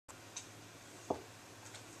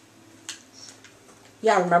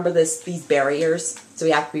Yeah, remember these barriers? So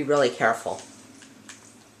we have to be really careful.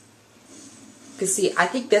 Because see, I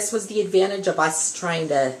think this was the advantage of us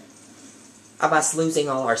losing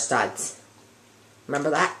all our studs. Remember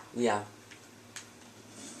that? Yeah.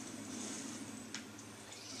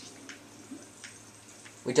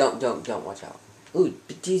 We don't watch out. Ooh,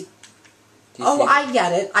 do you see it? I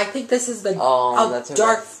get it. I think this is the that's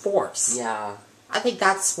dark force. Yeah. I think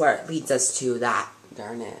that's where it leads us to that.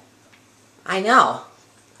 Darn it. I know.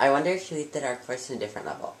 I wonder if you eat the dark force in a different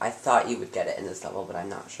level. I thought you would get it in this level, but I'm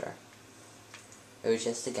not sure. It was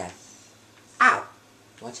just a guess. Ow.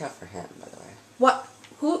 Watch out for him, by the way. What?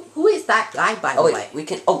 Who is that guy, by the way? We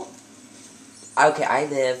can... Oh! Okay, I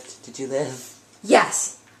lived. Did you live?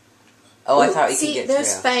 Yes. Oh, I thought you could get through. See,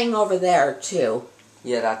 there's Fang over there, too.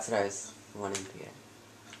 Yeah, that's what I was wanting to get.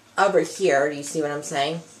 Over here, do you see what I'm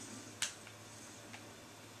saying?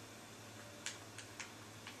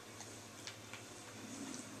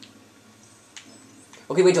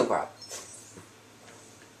 Okay, wait, don't go up.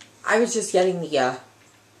 I was just getting the,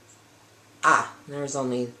 there's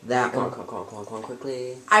only that one. Come on,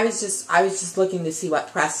 quickly. I was just looking to see what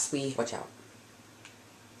crests we... Watch out.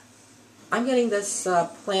 I'm getting this,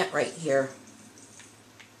 plant right here.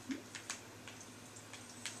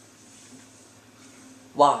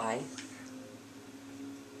 Why?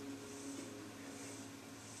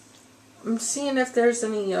 I'm seeing if there's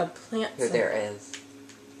any, plants... Here, there is.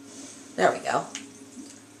 There we go.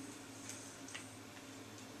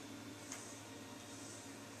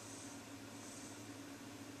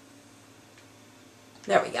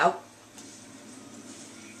 There we go.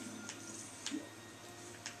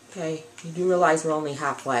 Okay, you do realize we're only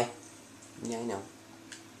halfway. Yeah, I know.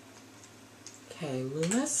 Okay,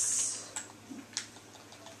 Loomis.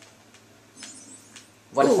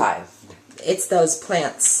 1 to 5. It's those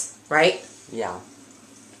plants, right? Yeah.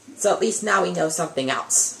 So at least now we know something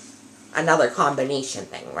else. Another combination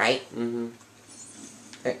thing, right? Mm-hmm.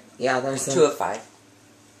 Yeah, there's 2 of 5.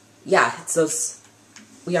 Yeah, it's those...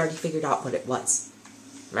 We already figured out what it was.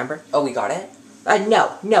 Remember? Oh, we got it?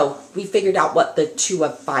 No. We figured out what the 2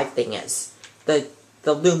 of 5 thing is. The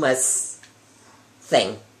Loomis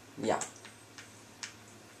thing. Yeah.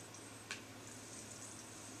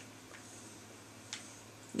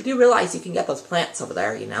 You do realize you can get those plants over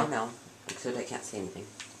there, you know? I know. Except I can't see anything.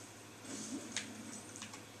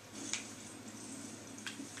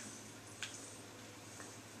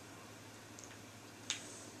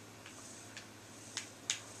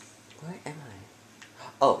 Where am I?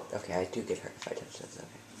 Oh, okay, I do get hurt if I touch this, okay.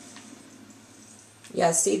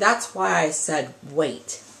 Yeah, see, that's why I said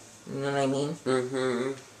wait. You know what I mean?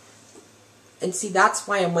 Mm-hmm. And see, that's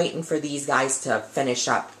why I'm waiting for these guys to finish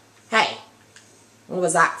up. Hey! What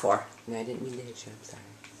was that for? No, I didn't mean to hit you, I'm sorry.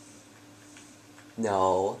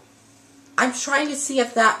 No. I'm trying to see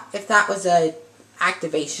if that was a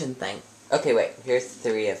activation thing. Okay, wait, here's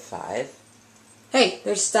 3 of 5. Hey,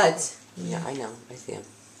 there's studs. Yeah, I know, I see them.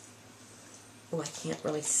 Oh, I can't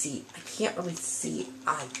really see.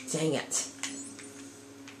 Ah, dang it.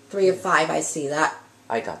 3 of 5, I see that.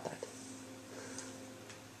 I got that.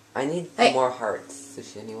 I need more hearts.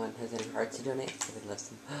 If anyone has any hearts to donate, I would love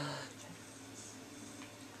some.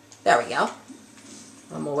 There we go.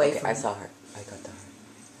 I'm away from... I saw her. I got the heart.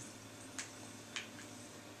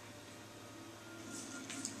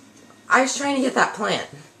 I was trying to get that plant.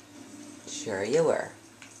 Sure you were.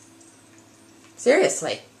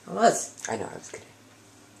 Seriously, I was. I know, I was kidding.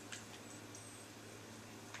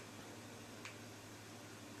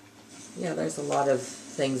 Yeah, there's a lot of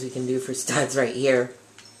things we can do for studs right here.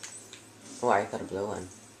 Oh, I got a blue one.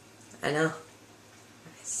 I know.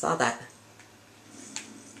 I saw that.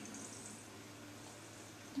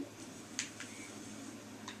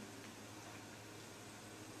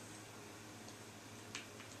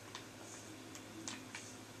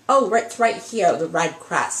 Oh, it's right here, the red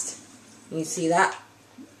crest. You see that?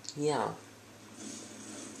 Yeah.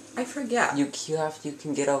 I forget. You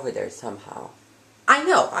can get over there somehow. I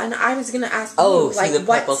know, and I was gonna ask you, like, see the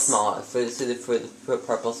purple smoke. For the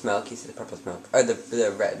purple smoke, you see the purple smoke. Or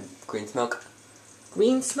the green smoke.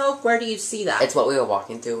 Green smoke? Where do you see that? It's what we were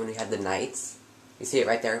walking through when we had the knights. You see it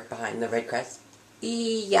right there behind the red crest?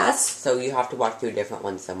 Yes. So you have to walk through a different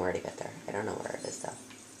one somewhere to get there. I don't know where it is though.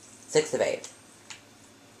 6 of 8.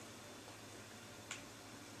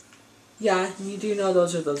 Yeah, you do know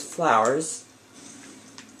those are those flowers.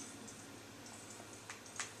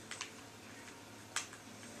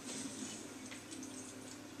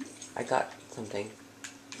 I got something.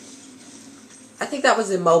 I think that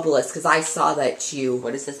was Immobilis, because I saw that you...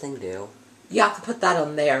 What does this thing do? You have to put that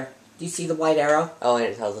on there. Do you see the white arrow? Oh, and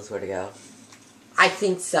it tells us where to go. I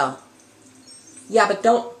think so. Yeah, but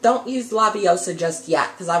don't use Laviosa just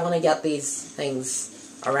yet, because I want to get these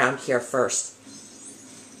things around here first.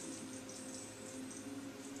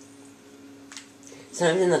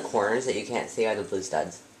 Sometimes in the corners that you can't see are the blue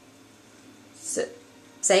studs.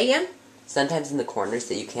 Say again? Sometimes in the corners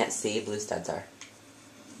that you can't see, blue studs are.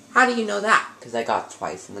 How do you know that? Because I got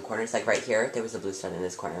twice in the corners. Like right here, there was a blue stud in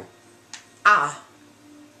this corner. Ah.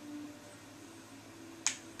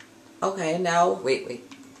 Okay, now... Wait.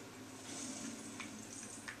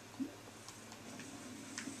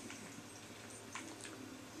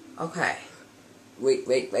 Okay.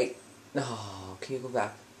 Wait. Oh, can you go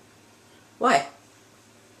back? What?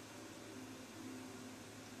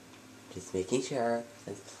 Just making sure.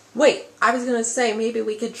 Wait, I was gonna say maybe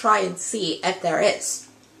we could try and see if there is.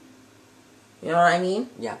 You know what I mean?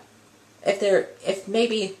 Yeah. If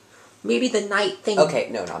maybe the night thing... Okay,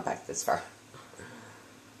 no, not back this far.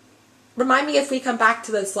 Remind me if we come back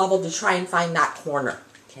to this level to try and find that corner.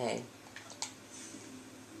 Okay.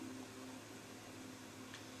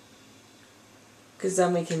 Because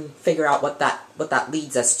then we can figure out what that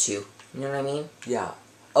leads us to. You know what I mean? Yeah.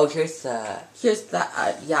 Oh, here's the... Here's the...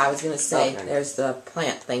 yeah, I was gonna say, okay. There's the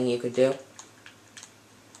plant thing you could do.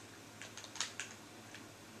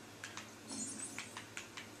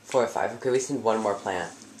 Four or five. Okay, we just need one more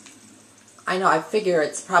plant. I know, I figure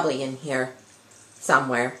it's probably in here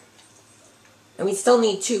somewhere. And we still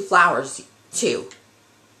need 2 flowers, too.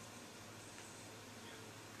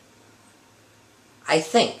 I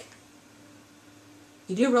think.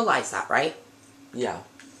 You do realize that, right? Yeah.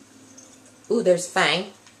 Ooh, there's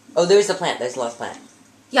Fang. Oh, there's a plant. There's the last plant.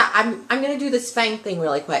 Yeah, I'm gonna do this Fang thing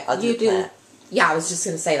really quick. I'll do you the plant. Yeah, I was just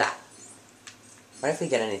gonna say that. What if we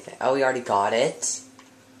get anything? Oh, we already got it.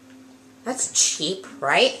 That's cheap,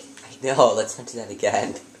 right? I know. Let's not do that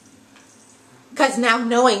again. Because now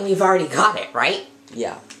knowing we've already got it, right?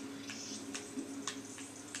 Yeah.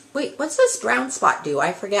 Wait, what's this brown spot do?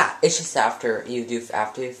 I forget. It's just after you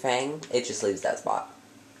Fang, it just leaves that spot.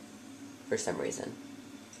 For some reason.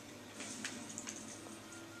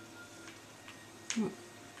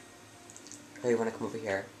 Oh, you want to come over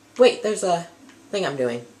here? Wait, there's a thing I'm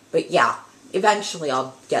doing. But yeah, eventually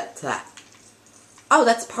I'll get to that. Oh,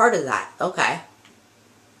 that's part of that. Okay.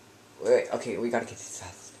 Wait, okay, we gotta get this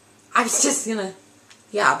fast. I was just gonna...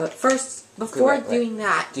 Yeah, but first, before doing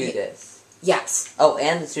that... Do this. Yes. Oh,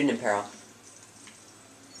 and the student in peril.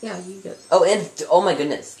 Yeah, you get... Oh, and... Oh my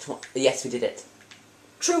goodness. Yes, we did it.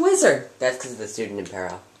 True Wizard. That's because of the student in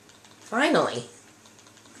peril. Finally.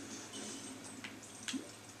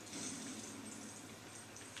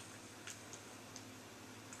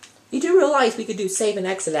 You do realize we could do save and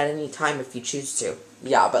exit at any time if you choose to.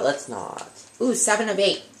 Yeah, but let's not. Ooh, 7 of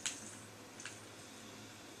 8.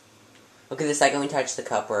 Okay, the second we touch the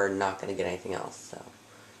cup, we're not going to get anything else, so...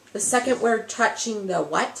 The second we're touching the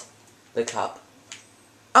what? The cup.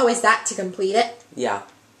 Oh, is that to complete it? Yeah.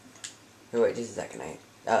 Oh, wait, just a second.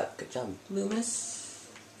 Good job. Loomis.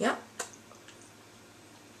 Yep.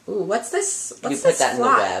 Ooh, what's this? What's you put this that fly?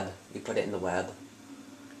 in the web. You put it in the web.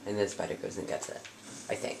 And the spider goes and gets it.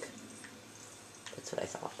 I think. That's what I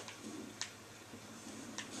thought.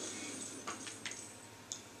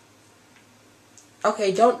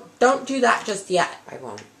 Okay, don't do that just yet. I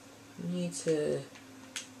won't. We need to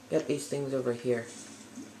get these things over here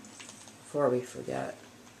before we forget.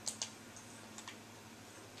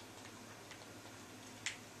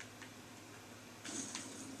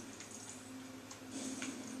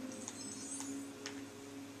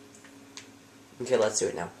 Okay, let's do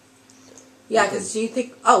it now. Yeah, because you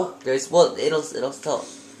think... Oh. It'll still...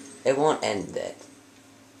 It won't end it.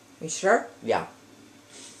 You sure? Yeah.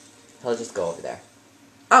 He'll just go over there.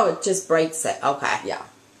 Oh, it just breaks it. Okay. Yeah.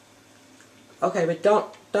 Okay, but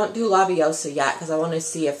don't do Laviosa yet, because I want to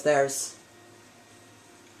see if there's...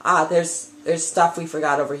 Ah, there's stuff we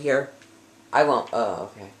forgot over here. I won't...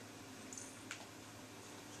 Oh, okay.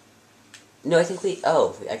 No, I think we...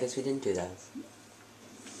 Oh, I guess we didn't do those.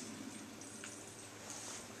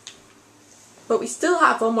 But we still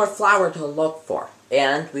have one more flower to look for.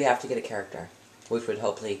 And we have to get a character, which would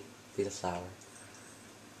hopefully be the flower.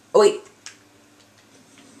 Oh, wait!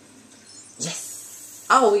 Yes!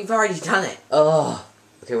 Oh, we've already done it. Oh!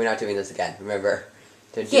 Okay, we're not doing this again, remember?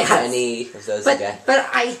 Don't do any of those again.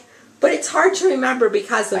 But it's hard to remember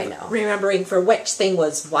because I of know. remembering for which thing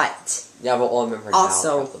was what. Yeah, but we'll remember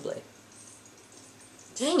Also, now, probably.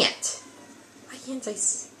 Dang it. Why can't I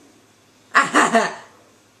see?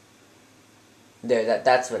 There,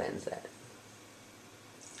 that's what ends it.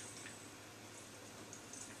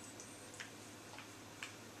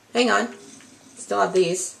 Hang on. Still have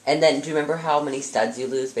these. And then, do you remember how many studs you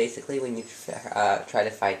lose, basically, when you try to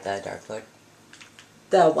fight the Dark Lord?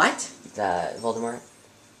 The what? The Voldemort.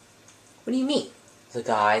 What do you mean? The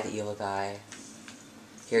guy, the evil guy.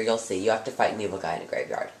 Here, you'll see. You have to fight an evil guy in a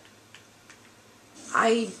graveyard.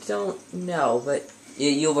 I don't know, but...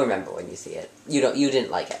 You'll remember when you see it. You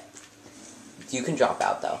didn't like it. You can drop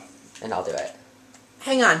out, though, and I'll do it.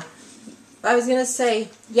 Hang on. I was gonna say,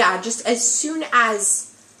 yeah, just as soon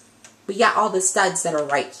as we get all the studs that are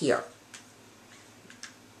right here.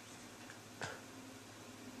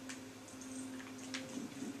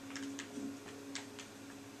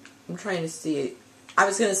 I'm trying to see it. I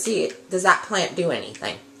was gonna see it. Does that plant do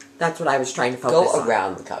anything? That's what I was trying to focus on. Go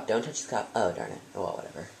around the cup. Don't touch the cup. Oh, darn it. Oh, well,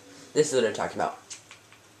 whatever. This is what I'm talking about.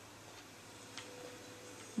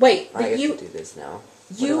 Wait, I but have you... to do this now.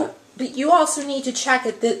 But you also need to check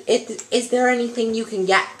is there anything you can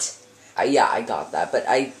get? Yeah, I got that, but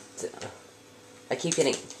I keep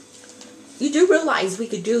getting... You do realize we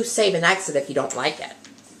could do save and exit if you don't like it.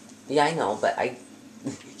 Yeah, I know, but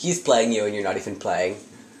he's playing you and you're not even playing.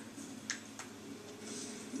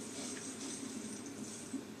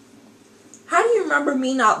 How do you remember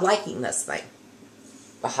me not liking this thing?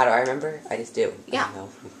 How do I remember? I just do. Yeah. I don't know.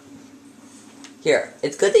 Here,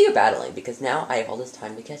 it's good that you're battling, because now I have all this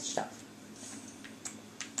time to catch stuff.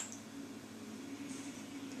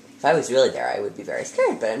 If I was really there, I would be very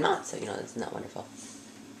scared, but I'm not, so, isn't that wonderful?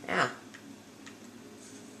 Yeah.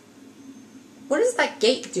 What does that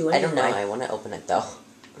gate do anyway? I don't know, I want to open it, though.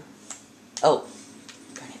 Oh.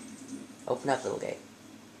 Darn it. Open up, little gate.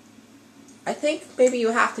 I think maybe you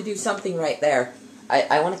have to do something right there.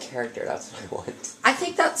 I want a character, that's what I want. I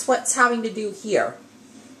think that's what's having to do here.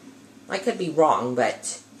 I could be wrong,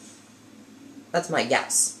 but that's my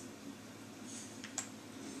guess.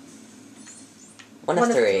 One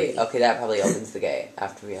of three. Okay, that probably opens the gate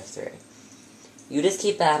after we have 3. You just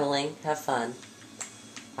keep battling. Have fun.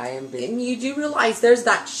 I am busy. And you do realize there's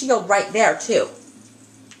that shield right there, too.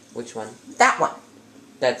 Which one? That one.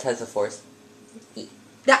 That has a force.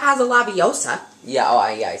 That has a Laviosa. Yeah,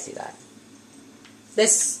 I see that.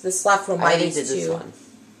 This left one I by these did this two. one.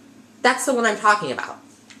 That's the one I'm talking about.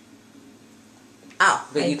 Oh.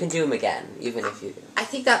 But you can do them again, even if you do. I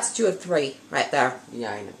think that's 2 of 3 right there.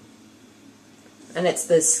 Yeah, I know. And it's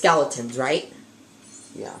the skeletons, right?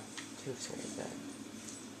 Yeah. 2 of 3 is that.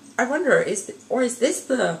 I wonder, is this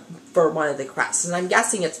for one of the quests? And I'm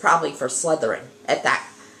guessing it's probably for Slytherin, if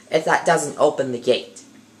that doesn't open the gate.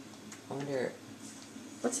 I wonder...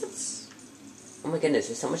 What's this? Oh my goodness,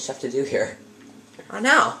 there's so much stuff to do here. I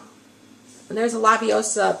know. And there's a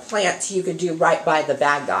Laviosa plant you could do right by the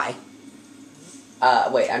bad guy.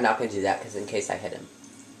 Wait, I'm not going to do that, because in case I hit him.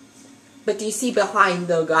 But do you see behind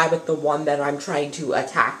the guy with the one that I'm trying to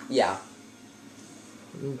attack? Yeah.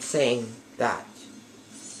 I'm saying that.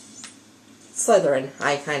 Slytherin,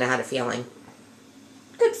 I kind of had a feeling.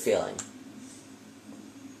 Good feeling.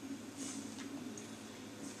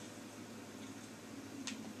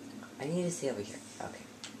 I need to see over here. Okay.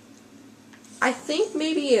 I think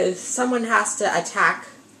maybe if someone has to attack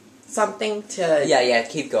something to... Yeah,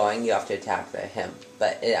 keep going. You have to attack him.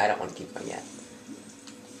 But I don't want to keep going yet.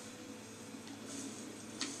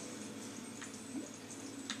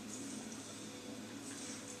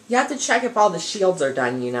 You have to check if all the shields are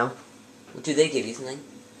done, Do they give you something?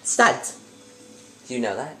 Studs. Do you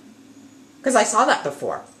know that? Because I saw that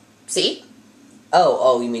before. See?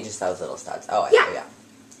 Oh, you mean just those little studs. Oh, I see, yeah.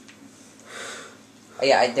 Oh,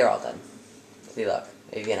 yeah, they're all done. See, look.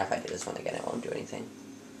 Even if I do this one again, it won't do anything.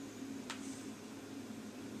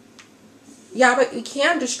 Yeah, but you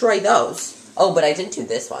can destroy those. Oh, but I didn't do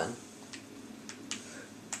this one.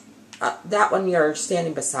 That one you're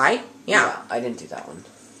standing beside? Yeah. I didn't do that one.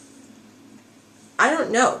 I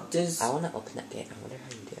don't know. I want to open that gate. I wonder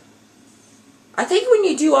how you do. I think when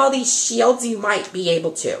you do all these shields, you might be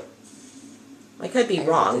able to. I could be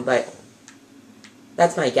wrong, but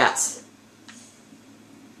that's my guess.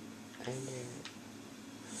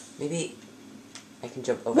 Maybe I can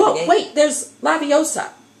jump over the gate? Whoa, wait, there's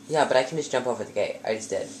Laviosa. Yeah, but I can just jump over the gate. I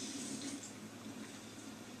just did.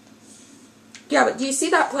 Yeah, but do you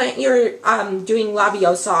see that plant you're doing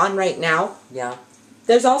Laviosa on right now? Yeah.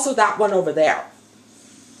 There's also that one over there.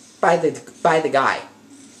 By the guy.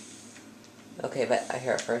 Okay, but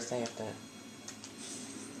here, first I have to...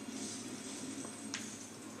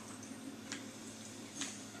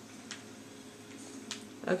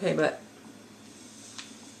 Okay, but...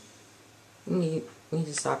 We need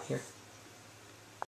to stop here.